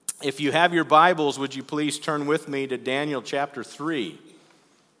If you have your Bibles, would you please turn with me to Daniel chapter 3?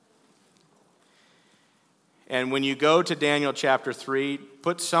 And when you go to Daniel chapter 3,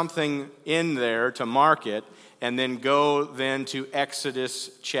 put something in there to mark it, and then go then to Exodus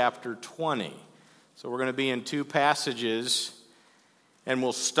chapter 20. So we're going to be in two passages, and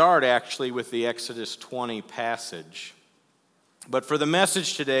we'll start actually with the Exodus 20 passage. But for the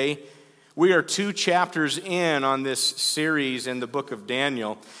message today, we are 2 chapters in on this series in the book of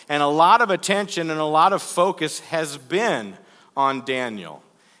Daniel, and a lot of attention and a lot of focus has been on Daniel.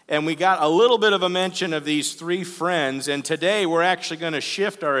 And we got a little bit of a mention of these 3 friends, and today we're actually going to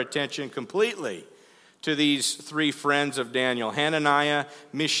shift our attention completely to these 3 friends of Daniel, Hananiah,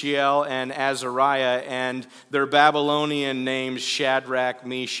 Mishael, and Azariah, and their Babylonian names Shadrach,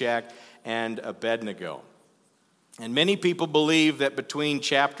 Meshach, and Abednego. And many people believe that between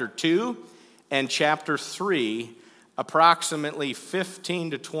chapter 2 and chapter 3, approximately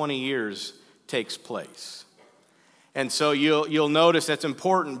 15 to 20 years takes place. And so you'll notice that's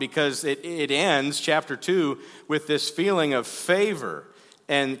important because it ends, chapter 2, with this feeling of favor.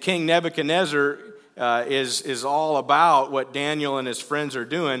 And King Nebuchadnezzar is all about what Daniel and his friends are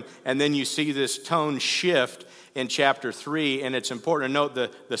doing. And then you see this tone shift in chapter 3, and it's important to note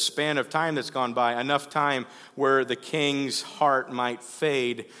the span of time that's gone by, enough time where the king's heart might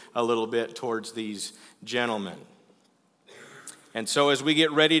fade a little bit towards these gentlemen. And so as we get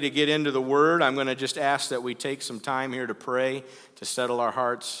ready to get into the Word, I'm going to just ask that we take some time here to pray, to settle our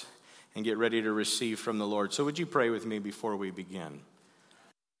hearts, and get ready to receive from the Lord. So would you pray with me before we begin?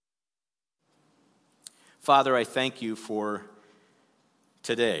 Father, I thank you for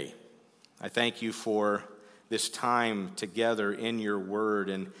today. I thank you for this time together in your word.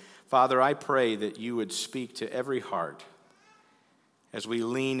 And Father, I pray that you would speak to every heart as we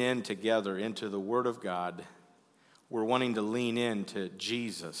lean in together into the word of God. We're wanting to lean into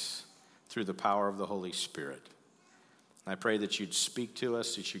Jesus through the power of the Holy Spirit. I pray that you'd speak to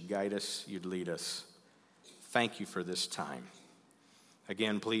us, that you'd guide us, you'd lead us. Thank you for this time.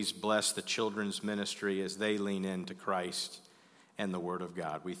 Again, please bless the children's ministry as they lean into Christ and the word of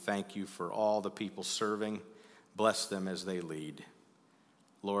God. We thank you for all the people serving. Bless them as they lead.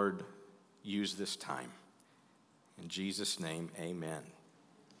 Lord, use this time. In Jesus' name, amen.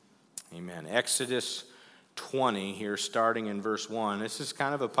 Amen. Exodus 20 here, starting in verse 1. This is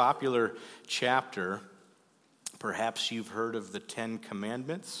kind of a popular chapter. Perhaps you've heard of the 10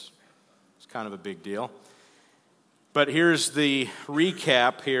 Commandments. It's kind of a big deal. But here's the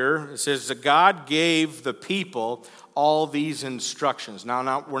recap here. It says, that God gave the people all these instructions.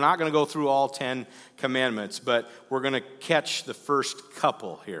 Now we're not going to go through all 10 commandments, but we're going to catch the first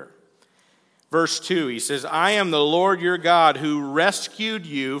couple here. Verse 2, he says, I am the Lord your God who rescued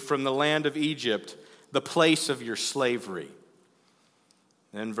you from the land of Egypt, the place of your slavery.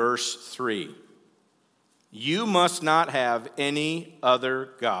 Then verse 3, you must not have any other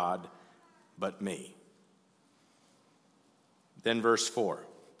God but me. Then verse 4,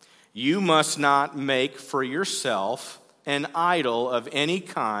 you must not make for yourself an idol of any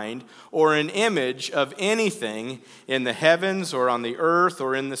kind or an image of anything in the heavens or on the earth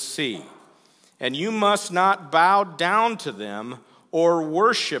or in the sea. And you must not bow down to them or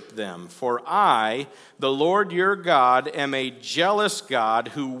worship them, for I, the Lord your God, am a jealous God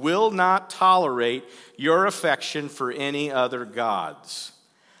who will not tolerate your affection for any other gods.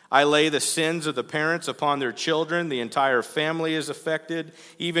 I lay the sins of the parents upon their children. The entire family is affected,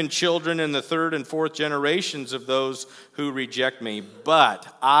 even children in the 3rd and 4th generations of those who reject me.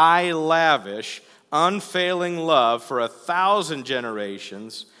 But I lavish unfailing love for 1,000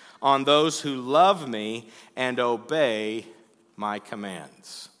 generations on those who love me and obey my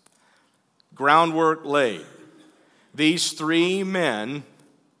commands. Groundwork laid. These 3 men,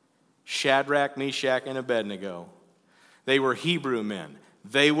 Shadrach, Meshach, and Abednego, they were Hebrew men.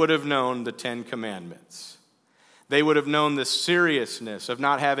 They would have known the 10 Commandments. They would have known the seriousness of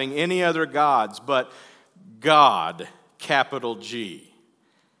not having any other gods but God, capital G.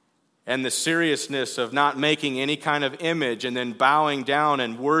 And the seriousness of not making any kind of image and then bowing down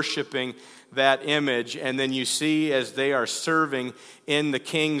and worshiping that image. And then you see as they are serving in the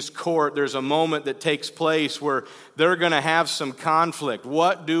king's court, there's a moment that takes place where they're going to have some conflict.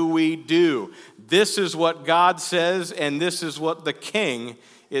 What do we do? This is what God says, and this is what the king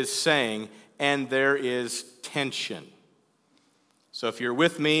is saying, and there is tension. So if you're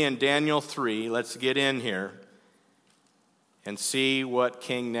with me in Daniel 3, let's get in here and see what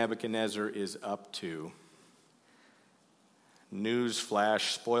King Nebuchadnezzar is up to. News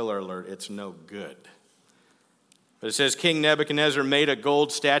flash, spoiler alert, it's no good. But it says King Nebuchadnezzar made a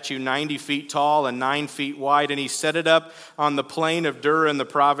gold statue 90 feet tall and 9 feet wide, and he set it up on the plain of Dura in the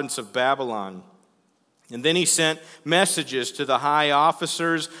province of Babylon. And then he sent messages to the high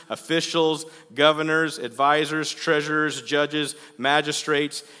officers, officials, governors, advisors, treasurers, judges,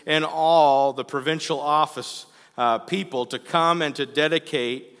 magistrates, and all the provincial office people to come and to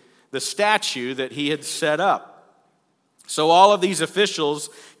dedicate the statue that he had set up. So all of these officials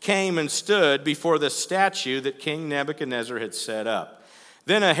came and stood before the statue that King Nebuchadnezzar had set up.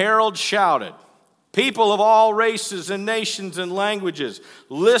 Then a herald shouted, "People of all races and nations and languages,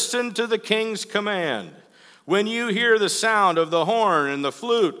 listen to the king's command. When you hear the sound of the horn and the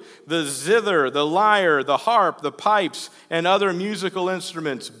flute, the zither, the lyre, the harp, the pipes, and other musical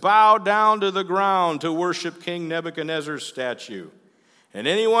instruments, bow down to the ground to worship King Nebuchadnezzar's statue. And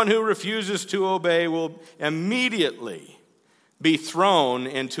anyone who refuses to obey will immediately be thrown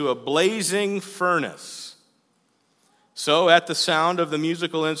into a blazing furnace." So at the sound of the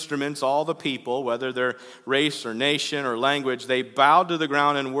musical instruments, all the people, whether their race or nation or language, they bowed to the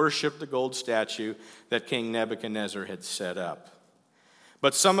ground and worshiped the gold statue that King Nebuchadnezzar had set up.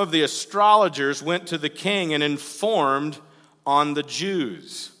 But some of the astrologers went to the king and informed on the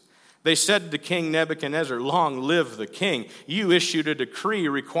Jews. They said to King Nebuchadnezzar, "Long live the king. You issued a decree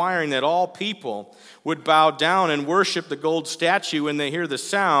requiring that all people would bow down and worship the gold statue when they hear the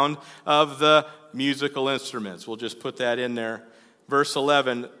sound of the musical instruments." We'll just put that in there. Verse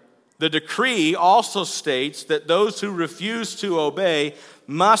 11, "The decree also states that those who refuse to obey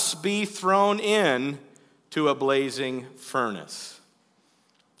must be thrown in to a blazing furnace.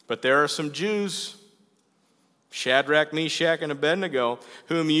 But there are some Jews, Shadrach, Meshach, and Abednego,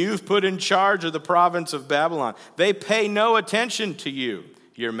 whom you've put in charge of the province of Babylon. They pay no attention to you,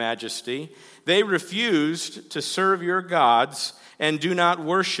 your majesty. They refused to serve your gods and do not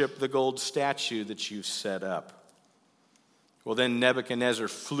worship the gold statue that you've set up." Well, then Nebuchadnezzar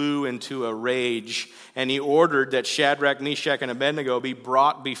flew into a rage, and he ordered that Shadrach, Meshach, and Abednego be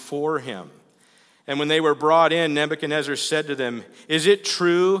brought before him. And when they were brought in, Nebuchadnezzar said to them, "Is it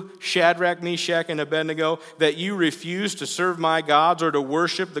true, Shadrach, Meshach, and Abednego, that you refuse to serve my gods or to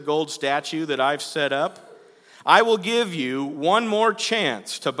worship the gold statue that I've set up? I will give you one more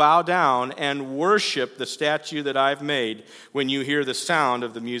chance to bow down and worship the statue that I've made when you hear the sound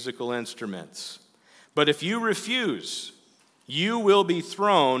of the musical instruments. But if you refuse, you will be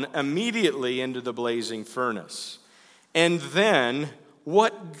thrown immediately into the blazing furnace. And then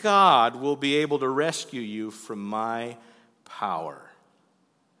what God will be able to rescue you from my power?"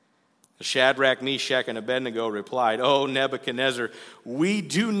 Shadrach, Meshach, and Abednego replied, "O Nebuchadnezzar, we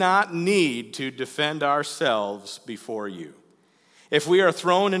do not need to defend ourselves before you. If we are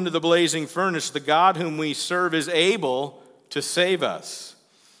thrown into the blazing furnace, the God whom we serve is able to save us.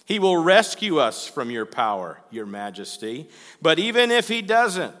 He will rescue us from your power, your majesty. But even if he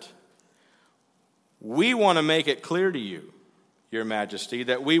doesn't, we want to make it clear to you, your majesty,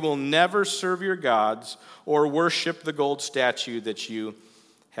 that we will never serve your gods or worship the gold statue that you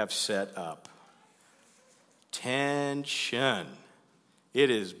have set up." Tension. It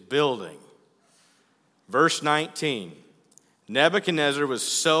is building. Verse 19. Nebuchadnezzar was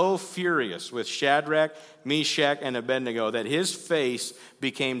so furious with Shadrach, Meshach, and Abednego that his face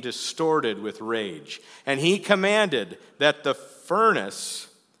became distorted with rage. And he commanded that the furnace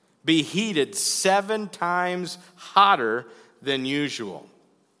be heated 7 times hotter than usual.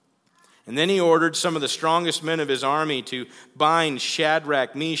 And then he ordered some of the strongest men of his army to bind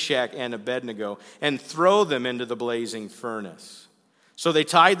Shadrach, Meshach, and Abednego and throw them into the blazing furnace. So they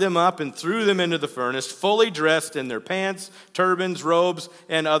tied them up and threw them into the furnace, fully dressed in their pants, turbans, robes,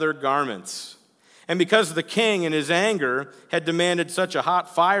 and other garments. And because the king in his anger had demanded such a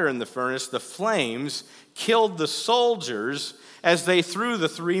hot fire in the furnace, the flames killed the soldiers as they threw the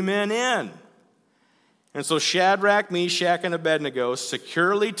 3 men in. And so Shadrach, Meshach, and Abednego,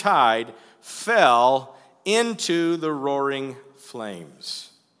 securely tied, fell into the roaring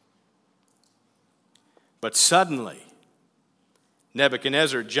flames. But suddenly,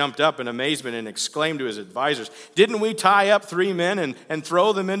 Nebuchadnezzar jumped up in amazement and exclaimed to his advisors, "Didn't we tie up 3 men and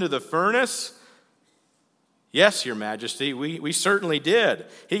throw them into the furnace?" "Yes, your majesty, we certainly did."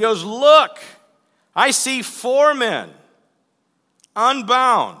 He goes, "Look, I see 4 men,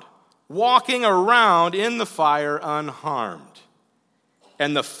 unbound, walking around in the fire unharmed.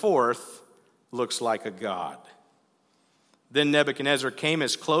 And the 4th looks like a god." Then Nebuchadnezzar came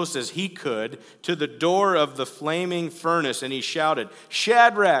as close as he could to the door of the flaming furnace, and he shouted,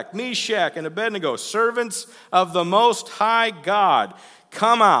 "Shadrach, Meshach, and Abednego, servants of the Most High God,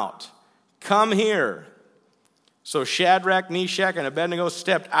 come out, come here." So Shadrach, Meshach, and Abednego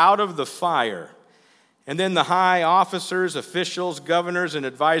stepped out of the fire, And then the high officers, officials, governors, and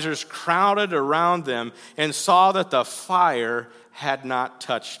advisors crowded around them and saw that the fire had not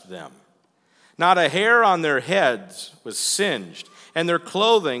touched them. Not a hair on their heads was singed, and their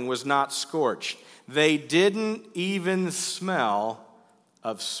clothing was not scorched. They didn't even smell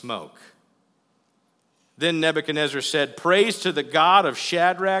of smoke. Then Nebuchadnezzar said, "Praise to the God of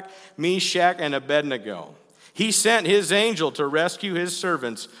Shadrach, Meshach, and Abednego. He sent his angel to rescue his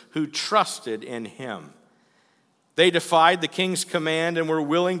servants who trusted in him. They defied the king's command and were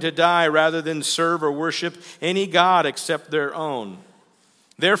willing to die rather than serve or worship any god except their own.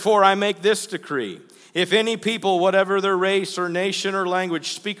 Therefore I make this decree. If any people, whatever their race or nation or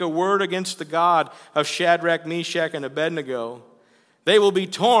language, speak a word against the God of Shadrach, Meshach, and Abednego, they will be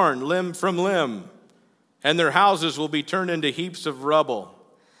torn limb from limb, and their houses will be turned into heaps of rubble.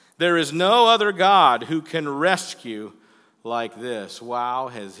 There is no other God who can rescue like this." Wow,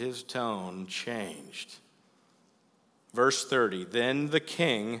 has his tone changed. Verse 30, then the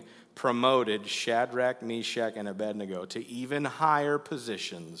king promoted Shadrach, Meshach, and Abednego to even higher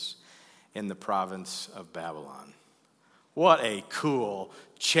positions in the province of Babylon. What a cool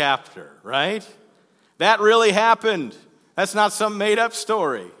chapter, right? That really happened. That's not some made-up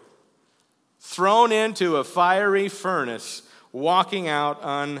story. Thrown into a fiery furnace, walking out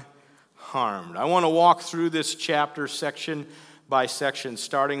unharmed. I want to walk through this chapter section by section,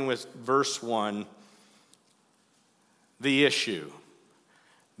 starting with verse 1. The issue.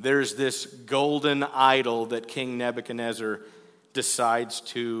 There's this golden idol that King Nebuchadnezzar decides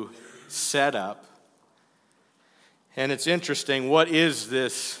to set up. And it's interesting, what is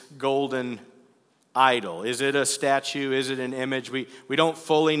this golden idol? Is it a statue? Is it an image? We don't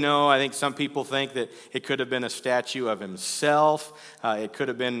fully know. I think some people think that it could have been a statue of himself. It could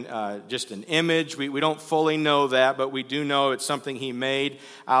have been just an image. We don't fully know that, but we do know it's something he made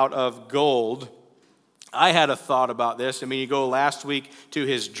out of gold. I had a thought about this. I mean, you go last week to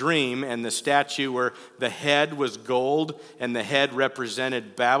his dream and the statue where the head was gold and the head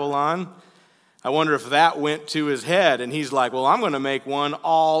represented Babylon. I wonder if that went to his head and he's like, well, I'm going to make one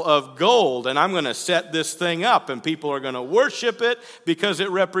all of gold and I'm going to set this thing up and people are going to worship it because it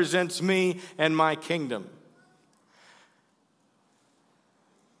represents me and my kingdom.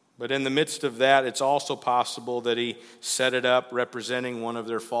 But in the midst of that, it's also possible that he set it up representing one of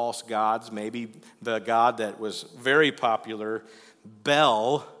their false gods, maybe the god that was very popular,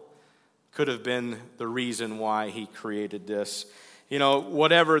 Bel, could have been the reason why he created this. You know,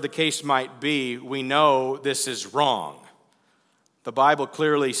 whatever the case might be, we know this is wrong. The Bible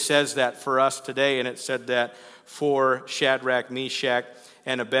clearly says that for us today, and it said that for Shadrach, Meshach,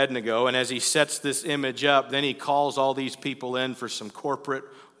 and Abednego. And as he sets this image up, then he calls all these people in for some corporate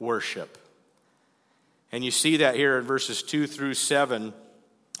worship. And you see that here in verses 2 through 7.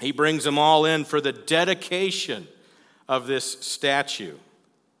 He brings them all in for the dedication of this statue.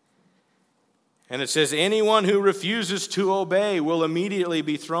 And it says, anyone who refuses to obey will immediately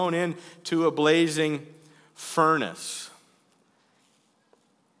be thrown into a blazing furnace.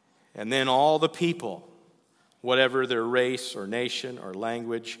 And then all the people, whatever their race or nation or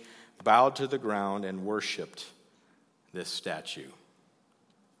language, bowed to the ground and worshiped this statue.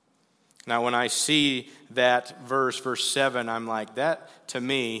 Now, when I see that verse 7, I'm like, that to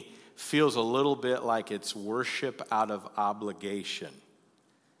me feels a little bit like it's worship out of obligation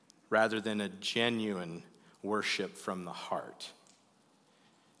rather than a genuine worship from the heart.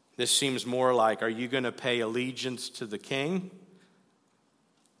 This seems more like, are you going to pay allegiance to the king?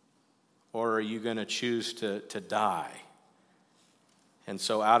 Or are you going to choose to die? And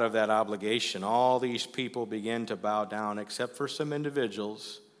so out of that obligation, all these people begin to bow down, except for some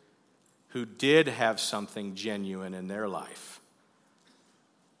individuals who did have something genuine in their life.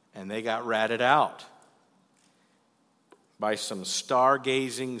 And they got ratted out by some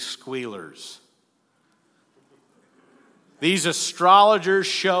stargazing squealers. These astrologers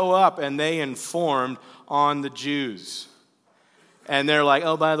show up and they informed on the Jews. And they're like,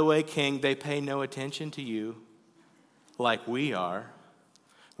 oh, by the way, king, they pay no attention to you like we are.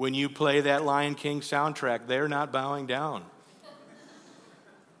 When you play that Lion King soundtrack, they're not bowing down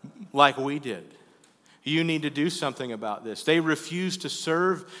like we did. You need to do something about this. They refuse to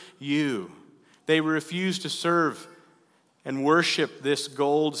serve you. They refuse to serve and worship this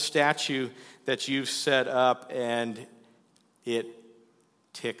gold statue that you've set up, and it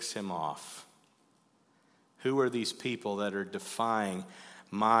ticks him off. Who are these people that are defying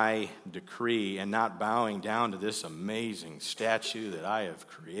my decree and not bowing down to this amazing statue that I have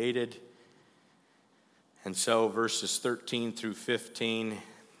created? And so verses 13 through 15,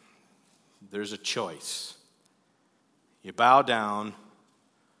 there's a choice. You bow down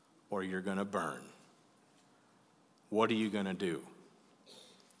or you're going to burn. what are you going to do?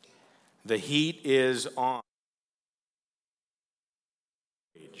 The heat is on.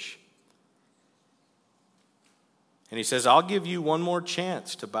 And he says, I'll give you one more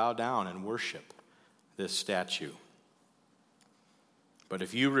chance to bow down and worship this statue. But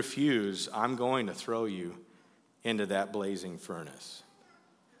if you refuse, I'm going to throw you into that blazing furnace.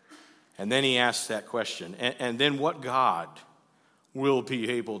 And then he asks that question, and then what God will be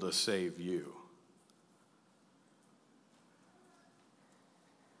able to save you?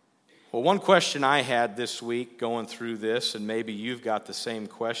 Well, one question I had this week going through this, and maybe you've got the same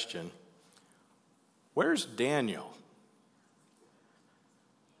question, where's Daniel?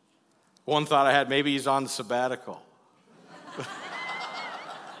 One thought I had, maybe he's on sabbatical.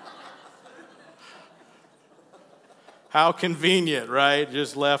 How convenient, right?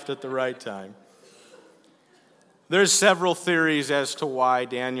 Just left at the right time. There's several theories as to why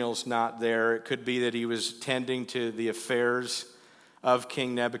Daniel's not there. It could be that he was tending to the affairs of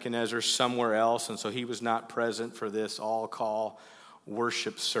King Nebuchadnezzar somewhere else, and so he was not present for this all-call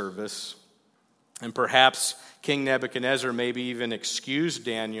worship service. And perhaps King Nebuchadnezzar maybe even excused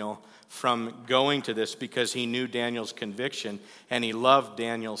Daniel from going to this because he knew Daniel's conviction, and he loved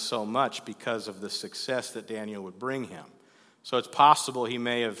Daniel so much because of the success that Daniel would bring him. So it's possible he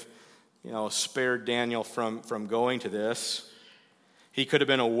may have, spared Daniel from going to this. He could have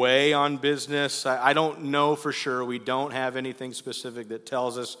been away on business. I don't know for sure. We don't have anything specific that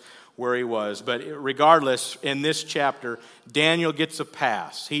tells us where he was. But regardless, in this chapter, Daniel gets a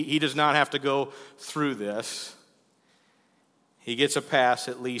pass. He does not have to go through this. He gets a pass,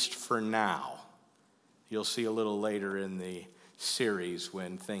 at least for now. You'll see a little later in the series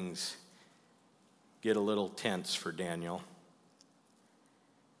when things get a little tense for Daniel.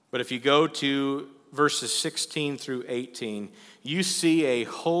 But if you go to verses 16 through 18, you see a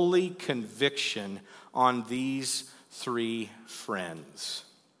holy conviction on these three friends.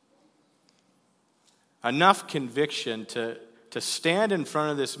 Enough conviction to stand in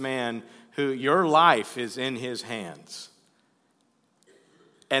front of this man who your life is in his hands.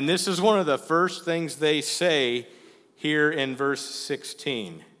 And this is one of the first things they say here in verse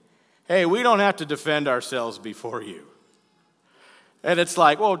 16. Hey, we don't have to defend ourselves before you. And it's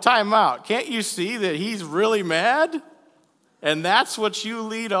like, whoa, time out. Can't you see that he's really mad? And that's what you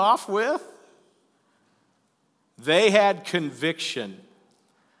lead off with? They had conviction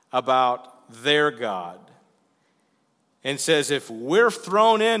about their God. And says, if we're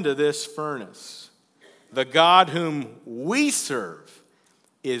thrown into this furnace, the God whom we serve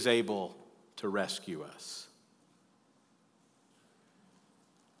is able to rescue us.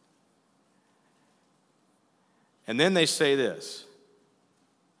 And then they say this,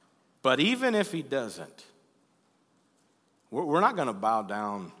 but even if he doesn't, we're not going to bow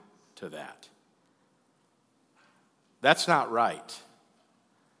down to that. That's not right.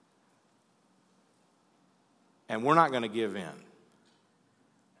 And we're not going to give in.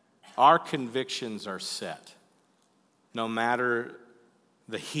 Our convictions are set, no matter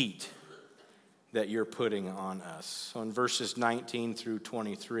the heat that you're putting on us. So in verses 19 through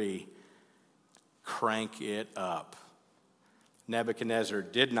 23, crank it up. Nebuchadnezzar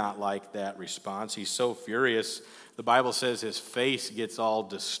did not like that response. He's so furious, the Bible says his face gets all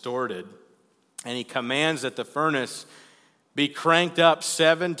distorted. And he commands that the furnace be cranked up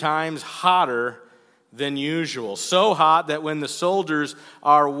 7 times hotter than usual. So hot that when the soldiers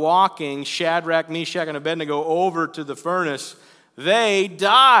are walking Shadrach, Meshach, and Abednego over to the furnace, they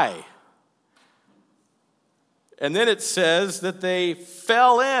die. And then it says that they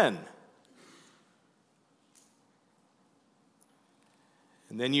fell in.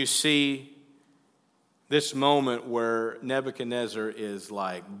 And then you see this moment where Nebuchadnezzar is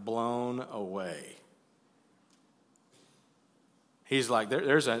like blown away. He's like,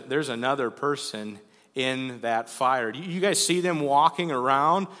 there's another person in that fire. You guys see them walking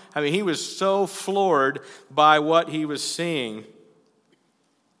around? I mean, he was so floored by what he was seeing.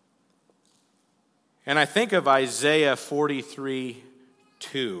 And I think of Isaiah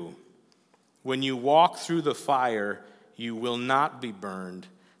 43:2. When you walk through the fire, you will not be burned.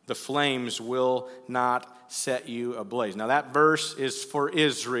 The flames will not set you ablaze. Now that verse is for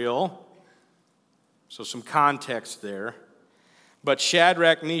Israel. So some context there. But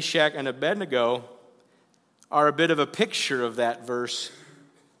Shadrach, Meshach, and Abednego are a bit of a picture of that verse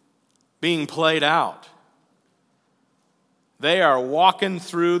being played out. They are walking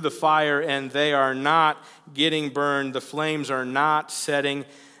through the fire and they are not getting burned. The flames are not setting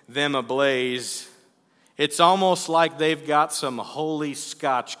them ablaze. It's almost like they've got some holy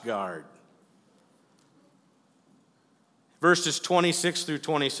Scotch guard. Verses 26 through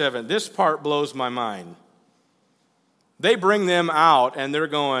 27. This part blows my mind. They bring them out, and they're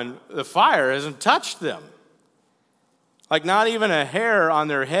going, the fire hasn't touched them. Like not even a hair on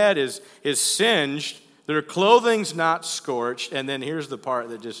their head is singed. Their clothing's not scorched. And then here's the part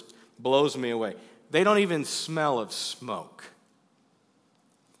that just blows me away. They don't even smell of smoke.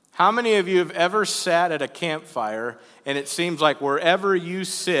 How many of you have ever sat at a campfire and it seems like wherever you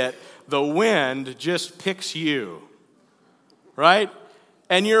sit, the wind just picks you, right?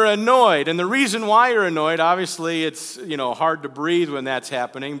 And you're annoyed. And the reason why you're annoyed, obviously it's, hard to breathe when that's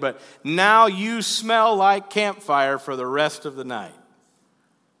happening, but now you smell like campfire for the rest of the night.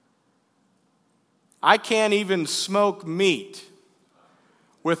 I can't even smoke meat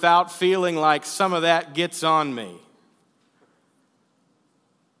without feeling like some of that gets on me.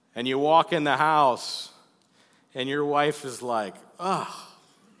 And you walk in the house, and your wife is like, ugh.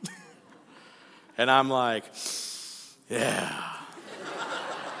 And I'm like, yeah.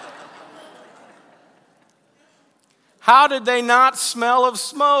 How did they not smell of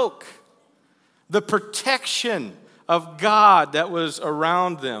smoke? The protection of God that was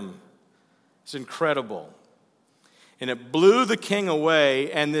around them is incredible. And it blew the king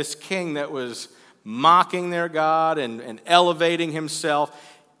away, and this king that was mocking their God and elevating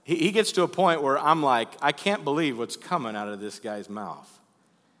himself, he gets to a point where I'm like, I can't believe what's coming out of this guy's mouth.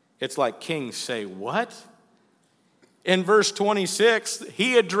 It's like kings say, what? In verse 26,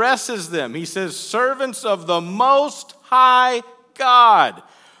 he addresses them. He says, servants of the Most High God.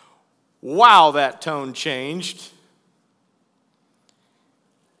 Wow, that tone changed.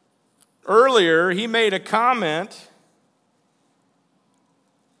 Earlier, he made a comment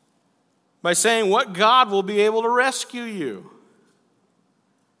by saying, what God will be able to rescue you?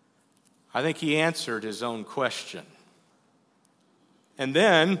 I think he answered his own question. And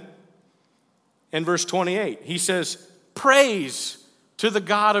then, in verse 28, he says, praise to the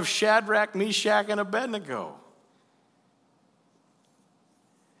God of Shadrach, Meshach, and Abednego.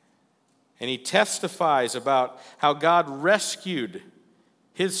 And he testifies about how God rescued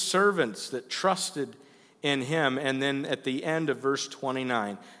his servants that trusted in him. And then at the end of verse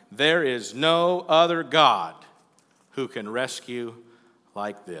 29, there is no other God who can rescue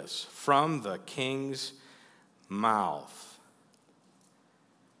like this. From the king's mouth.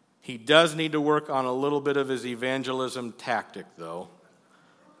 He does need to work on a little bit of his evangelism tactic, though.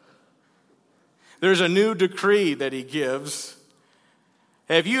 There's a new decree that he gives.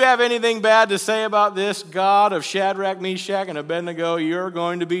 If you have anything bad to say about this God of Shadrach, Meshach, and Abednego, you're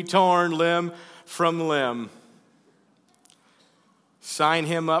going to be torn limb from limb. Sign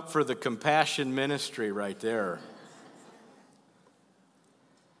him up for the compassion ministry right there.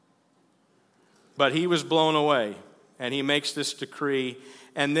 But he was blown away, and he makes this decree.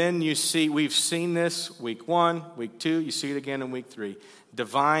 And then you see, we've seen this week 1, week 2, you see it again in week 3.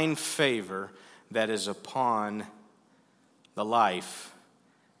 Divine favor that is upon the life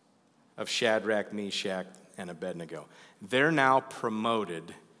of Shadrach, Meshach, and Abednego. They're now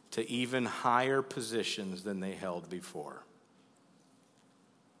promoted to even higher positions than they held before.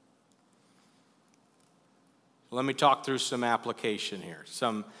 Let me talk through some application here.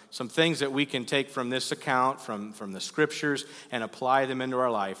 Some things that we can take from this account, from the scriptures, and apply them into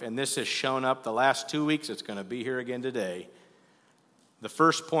our life. And this has shown up the last 2 weeks. It's going to be here again today. The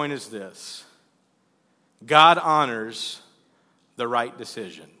first point is this. God honors the right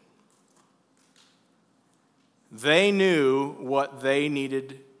decision. They knew what they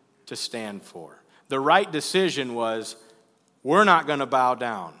needed to stand for. The right decision was, we're not going to bow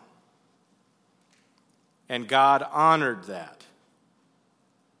down. And God honored that.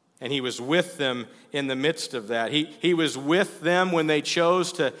 And he was with them in the midst of that. He was with them when they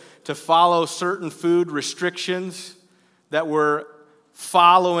chose to follow certain food restrictions that were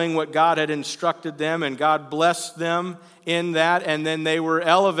following what God had instructed them, and God blessed them in that, and then they were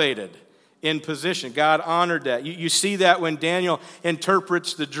elevated in position. God honored that. You see that when Daniel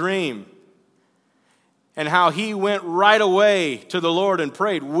interprets the dream and how he went right away to the Lord and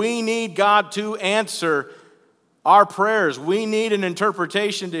prayed. We need God to answer our prayers. We need an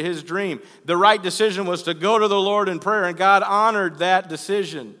interpretation to his dream. The right decision was to go to the Lord in prayer, and God honored that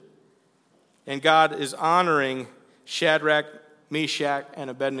decision. And God is honoring Shadrach, Meshach, and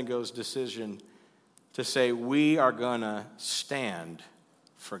Abednego's decision to say, we are going to stand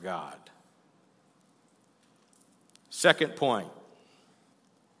for God. Second point,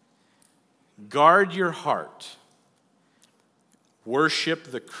 guard your heart.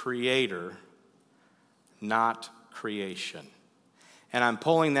 Worship the Creator, not creation. And I'm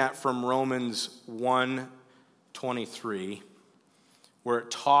pulling that from Romans 1:23, where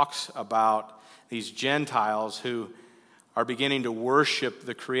it talks about these Gentiles who are beginning to worship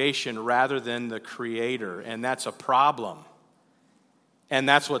the creation rather than the Creator, and that's a problem. And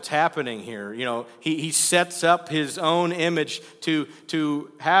that's what's happening here. You know, he sets up his own image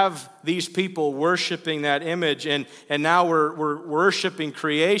to have these people worshiping that image, and now we're worshiping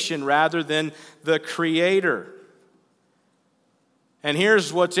creation rather than the Creator. And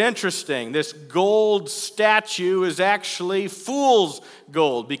here's what's interesting. This gold statue is actually fool's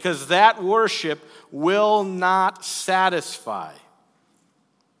gold, because that worship will not satisfy.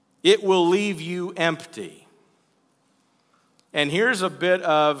 It will leave you empty. And here's a bit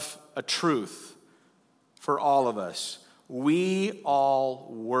of a truth for all of us. We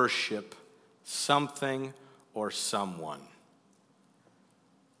all worship something or someone.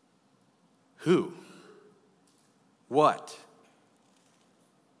 Who? What?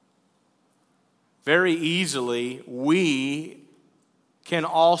 Very easily, we can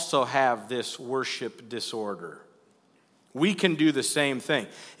also have this worship disorder. We can do the same thing.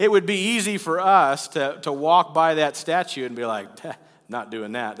 It would be easy for us to walk by that statue and be like, not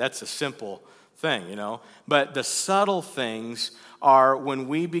doing that. That's a simple thing, you know. But the subtle things are when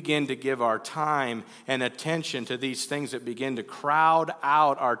we begin to give our time and attention to these things that begin to crowd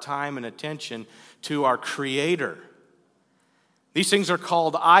out our time and attention to our Creator. These things are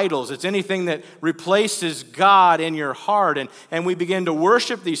called idols. It's anything that replaces God in your heart. And we begin to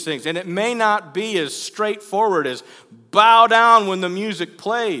worship these things. And it may not be as straightforward as bow down when the music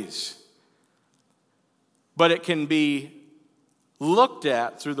plays. But it can be looked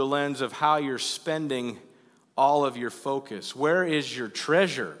at through the lens of how you're spending all of your focus. Where is your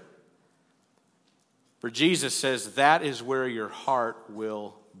treasure? For Jesus says that is where your heart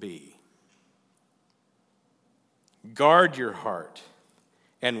will be. Guard your heart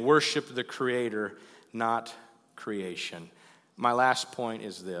and worship the Creator, not creation. My last point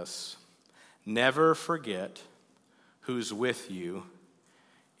is this. Never forget who's with you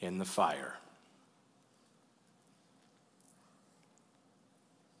in the fire.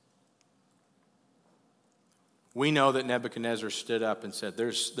 We know that Nebuchadnezzar stood up and said,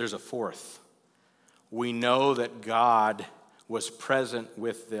 there's a fourth. We know that God was present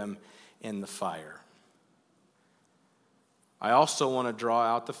with them in the fire. I also want to draw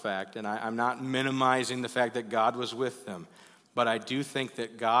out the fact, and I'm not minimizing the fact that God was with them, but I do think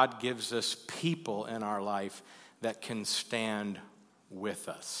that God gives us people in our life that can stand with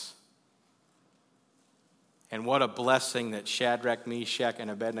us. And what a blessing that Shadrach, Meshach, and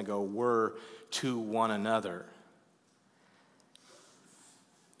Abednego were to one another.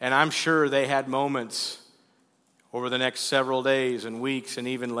 And I'm sure they had moments over the next several days and weeks and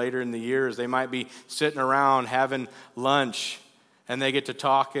even later in the years. They might be sitting around having lunch and they get to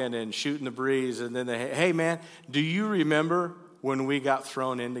talking and shooting the breeze. And then they, hey man, do you remember when we got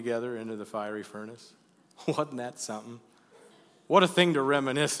thrown in together into the fiery furnace? Wasn't that something? What a thing to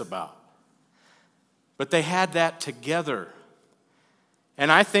reminisce about. But they had that together.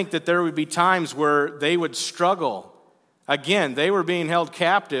 And I think that there would be times where they would struggle. Again, they were being held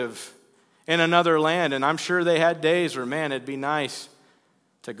captive in another land, and I'm sure they had days where, man, it'd be nice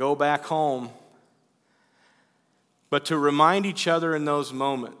to go back home. But to remind each other in those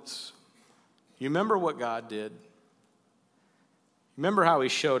moments, you remember what God did? Remember how He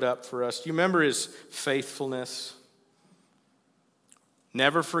showed up for us? Do you remember His faithfulness?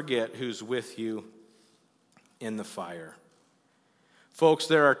 Never forget who's with you in the fire. Folks,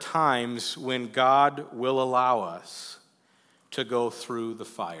 there are times when God will allow us to go through the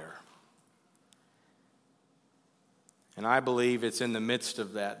fire. And I believe it's in the midst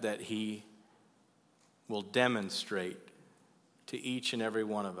of that He will demonstrate to each and every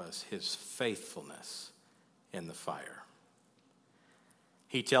one of us His faithfulness in the fire.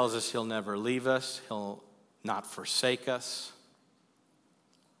 He tells us He'll never leave us. He'll not forsake us.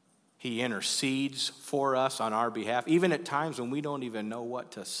 He intercedes for us on our behalf, even at times when we don't even know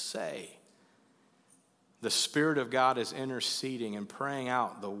what to say. The Spirit of God is interceding and praying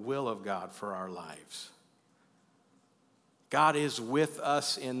out the will of God for our lives. God is with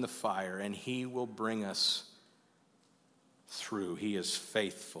us in the fire, and He will bring us through. He is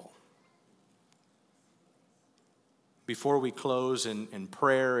faithful. Before we close in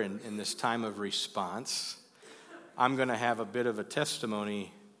prayer and in this time of response, I'm going to have a bit of a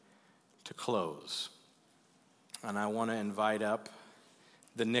testimony to close. And I want to invite up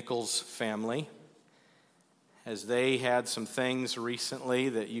the Nichols family, as they had some things recently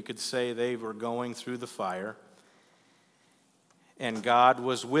that you could say they were going through the fire. And God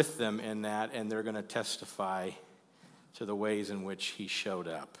was with them in that, and they're going to testify to the ways in which He showed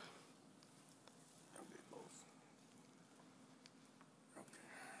up.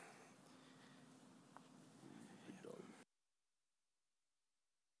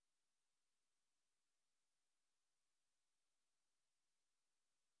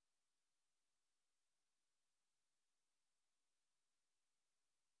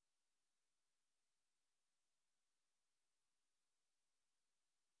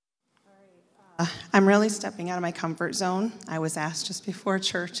 I'm really stepping out of my comfort zone. I was asked just before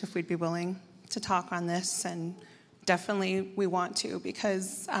church if we'd be willing to talk on this, and definitely we want to,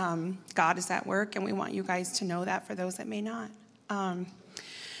 because God is at work, and we want you guys to know that for those that may not.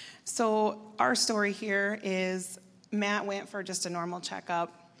 So our story here is Matt went for just a normal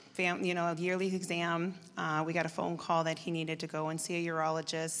checkup, a yearly exam. We got a phone call that he needed to go and see a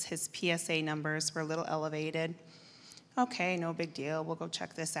urologist. His PSA numbers were a little elevated. Okay, no big deal. We'll go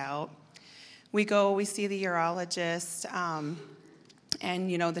check this out. We see the urologist, and,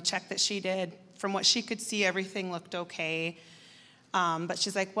 the check that she did, from what she could see, everything looked okay. But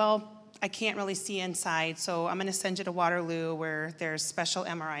she's like, well, I can't really see inside, so I'm going to send you to Waterloo where there's special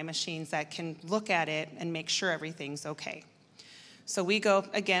MRI machines that can look at it and make sure everything's okay. So we go,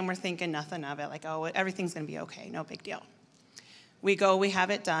 again, we're thinking nothing of it, like, oh, everything's going to be okay, no big deal. We go, we have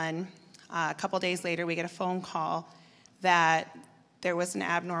it done. A couple days later, we get a phone call that there was an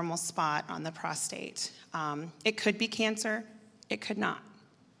abnormal spot on the prostate. It could be cancer, it could not.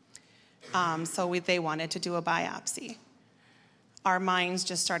 So they wanted to do a biopsy. Our minds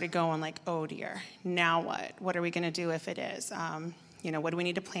just started going like, oh dear, now what? What are we gonna do if it is? What do we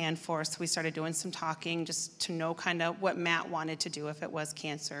need to plan for? So we started doing some talking just to know kind of what Matt wanted to do if it was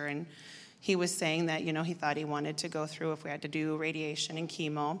cancer. And he was saying that, he thought he wanted to go through if we had to do radiation and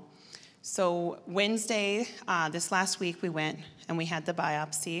chemo. So Wednesday, this last week, we went and we had the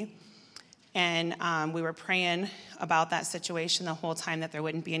biopsy. And we were praying about that situation the whole time, that there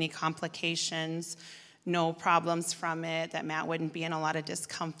wouldn't be any complications, no problems from it, that Matt wouldn't be in a lot of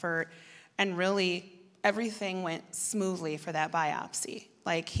discomfort. And really, everything went smoothly for that biopsy.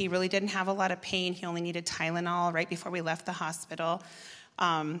 Like, he really didn't have a lot of pain. He only needed Tylenol right before we left the hospital.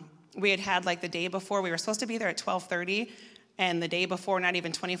 We had like the day before, we were supposed to be there at 12:30. And the day before, not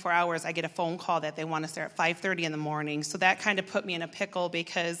even 24 hours, I get a phone call that they want us there at 5:30 in the morning. So that kind of put me in a pickle,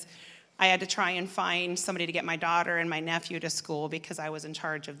 because I had to try and find somebody to get my daughter and my nephew to school because I was in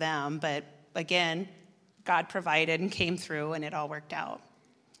charge of them. But again, God provided and came through, and it all worked out.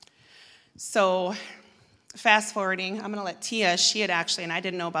 So fast forwarding, I'm going to let Tia, she had actually, and I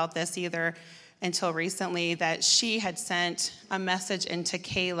didn't know about this either until recently, that she had sent a message into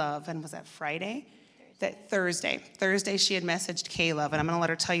K-Love, and was that Friday? Thursday she had messaged K-Love, and I'm going to let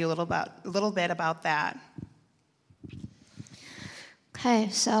her tell you a little bit about that. Okay,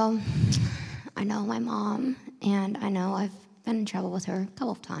 so I know my mom, and I know I've been in trouble with her a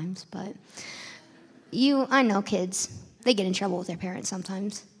couple of times, but I know kids, they get in trouble with their parents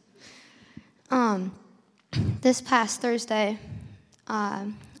sometimes. This past Thursday,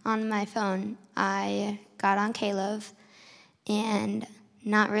 on my phone, I got on K-Love, and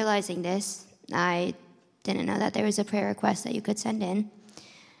not realizing this, I didn't know that there was a prayer request that you could send in.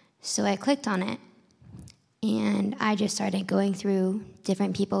 So I clicked on it, and I just started going through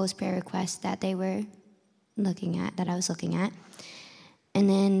different people's prayer requests that they were looking at, that I was looking at. And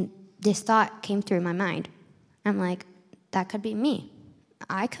then this thought came through my mind. I'm like, that could be me.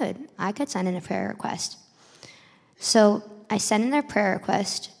 I could send in a prayer request. So I sent in a prayer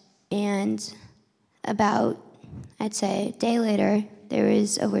request, and about, I'd say, a day later, there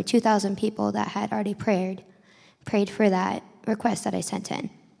was over 2,000 people that had already prayed for that request that I sent in.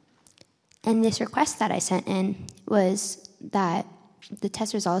 And this request that I sent in was that the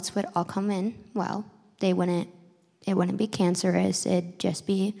test results would all come in well. It wouldn't be cancerous. It'd just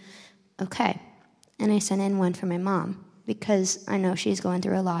be okay. And I sent in one for my mom, because I know she's going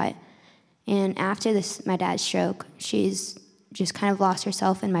through a lot. And after my dad's stroke, she's just kind of lost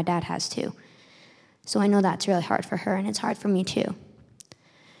herself, and my dad has too. So I know that's really hard for her, and it's hard for me too.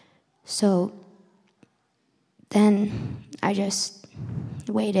 So then I just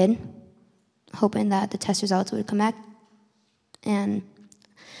waited, hoping that the test results would come back, and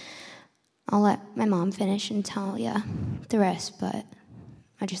I'll let my mom finish and tell you the rest, but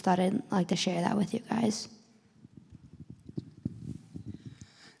I just thought I'd like to share that with you guys.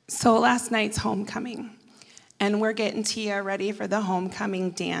 So last night's homecoming, and we're getting Tia ready for the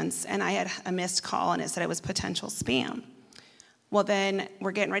homecoming dance, and I had a missed call, and it said it was potential spam. Well, then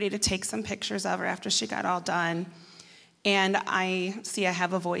we're getting ready to take some pictures of her after she got all done, and I see I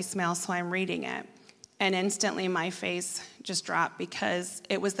have a voicemail, so I'm reading it. And instantly my face just dropped, because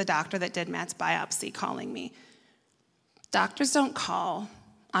it was the doctor that did Matt's biopsy calling me. Doctors don't call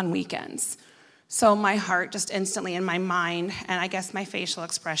on weekends. So my heart just instantly, in my mind, and I guess my facial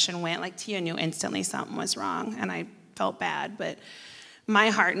expression went like, Tia knew instantly something was wrong, and I felt bad, but my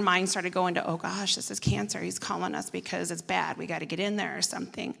heart and mind started going to, oh gosh, this is cancer. He's calling us because it's bad. We got to get in there or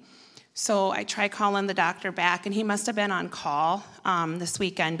something. So I tried calling the doctor back, and he must have been on call this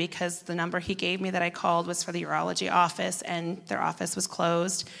weekend, because the number he gave me that I called was for the urology office, and their office was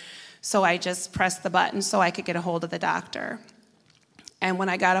closed. So I just pressed the button so I could get a hold of the doctor. And when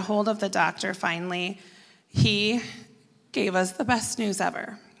I got a hold of the doctor finally, he gave us the best news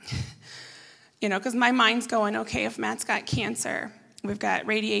ever. Because my mind's going, okay, if Matt's got cancer, we've got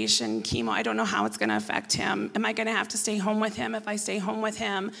radiation, chemo, I don't know how it's going to affect him. Am I going to have to stay home with him? If I stay home with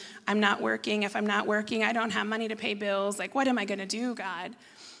him, I'm not working. If I'm not working, I don't have money to pay bills. Like, what am I going to do, God?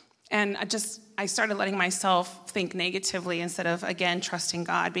 And I started letting myself think negatively instead of, again, trusting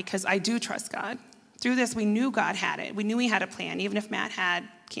God, because I do trust God. Through this, we knew God had it. We knew he had a plan, even if Matt had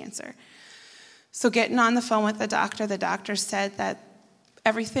cancer. So getting on the phone with the doctor said that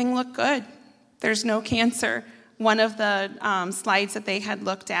everything looked good. There's no cancer. One of the slides that they had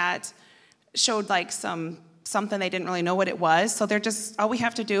looked at showed like something they didn't really know what it was. So all we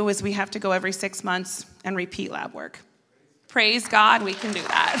have to do is we have to go every 6 months and repeat lab work. Praise God, we can do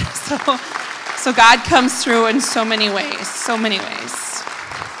that. So God comes through in so many ways, so many ways.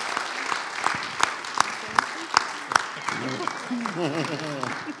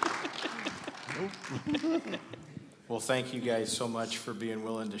 Well, thank you guys so much for being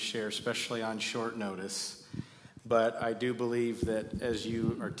willing to share, especially on short notice. But I do believe that as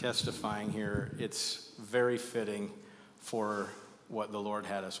you are testifying here, it's very fitting for what the Lord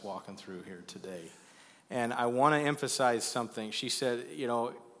had us walking through here today. And I want to emphasize something. She said,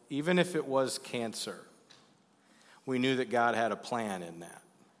 even if it was cancer, we knew that God had a plan in that.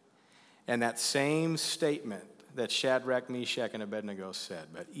 And that same statement that Shadrach, Meshach, and Abednego said,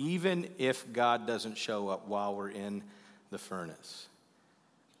 but even if God doesn't show up while we're in the furnace,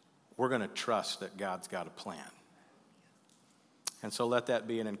 we're going to trust that God's got a plan. And so let that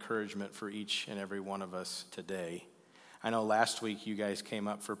be an encouragement for each and every one of us today. I know last week you guys came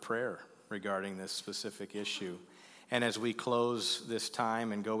up for prayer regarding this specific issue. And as we close this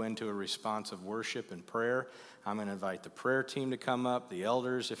time and go into a response of worship and prayer, I'm going to invite the prayer team to come up, the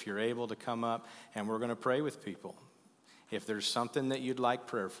elders, if you're able to come up, and we're going to pray with people. If there's something that you'd like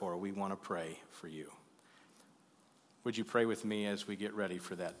prayer for, we want to pray for you. Would you pray with me as we get ready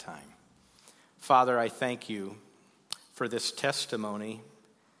for that time? Father, I thank you for this testimony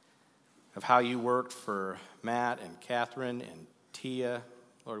of how you worked for Matt and Catherine and Tia.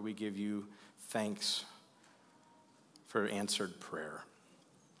 Lord, we give you thanks for answered prayer.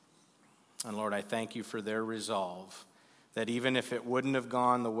 And Lord, I thank you for their resolve that even if it wouldn't have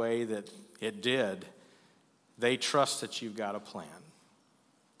gone the way that it did, they trust that you've got a plan.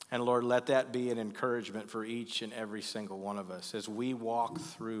 And Lord, let that be an encouragement for each and every single one of us as we walk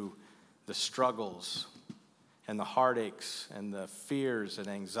through the struggles and the heartaches and the fears and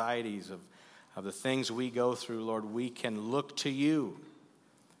anxieties of the things we go through. Lord, we can look to you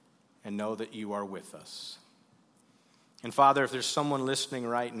and know that you are with us. And Father, if there's someone listening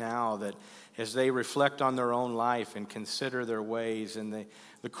right now that as they reflect on their own life and consider their ways and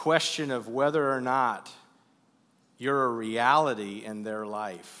the question of whether or not you're a reality in their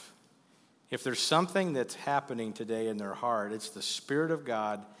life, if there's something that's happening today in their heart, it's the Spirit of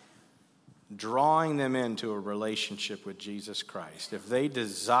God drawing them into a relationship with Jesus Christ. If they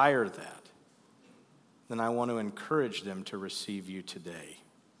desire that, then I want to encourage them to receive you today.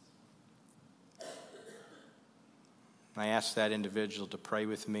 I ask that individual to pray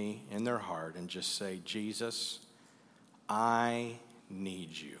with me in their heart and just say, Jesus, I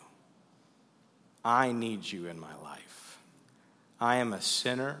need you. I need you in my life. I am a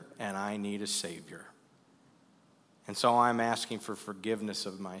sinner and I need a Savior. And so I'm asking for forgiveness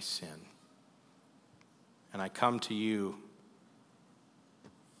of my sin. And I come to you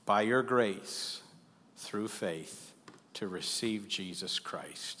by your grace through faith to receive Jesus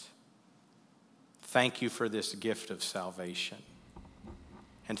Christ. Thank you for this gift of salvation.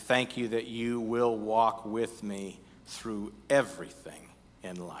 And thank you that you will walk with me through everything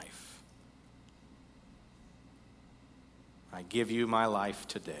in life. I give you my life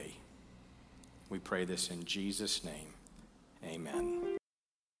today. We pray this in Jesus' name. Amen.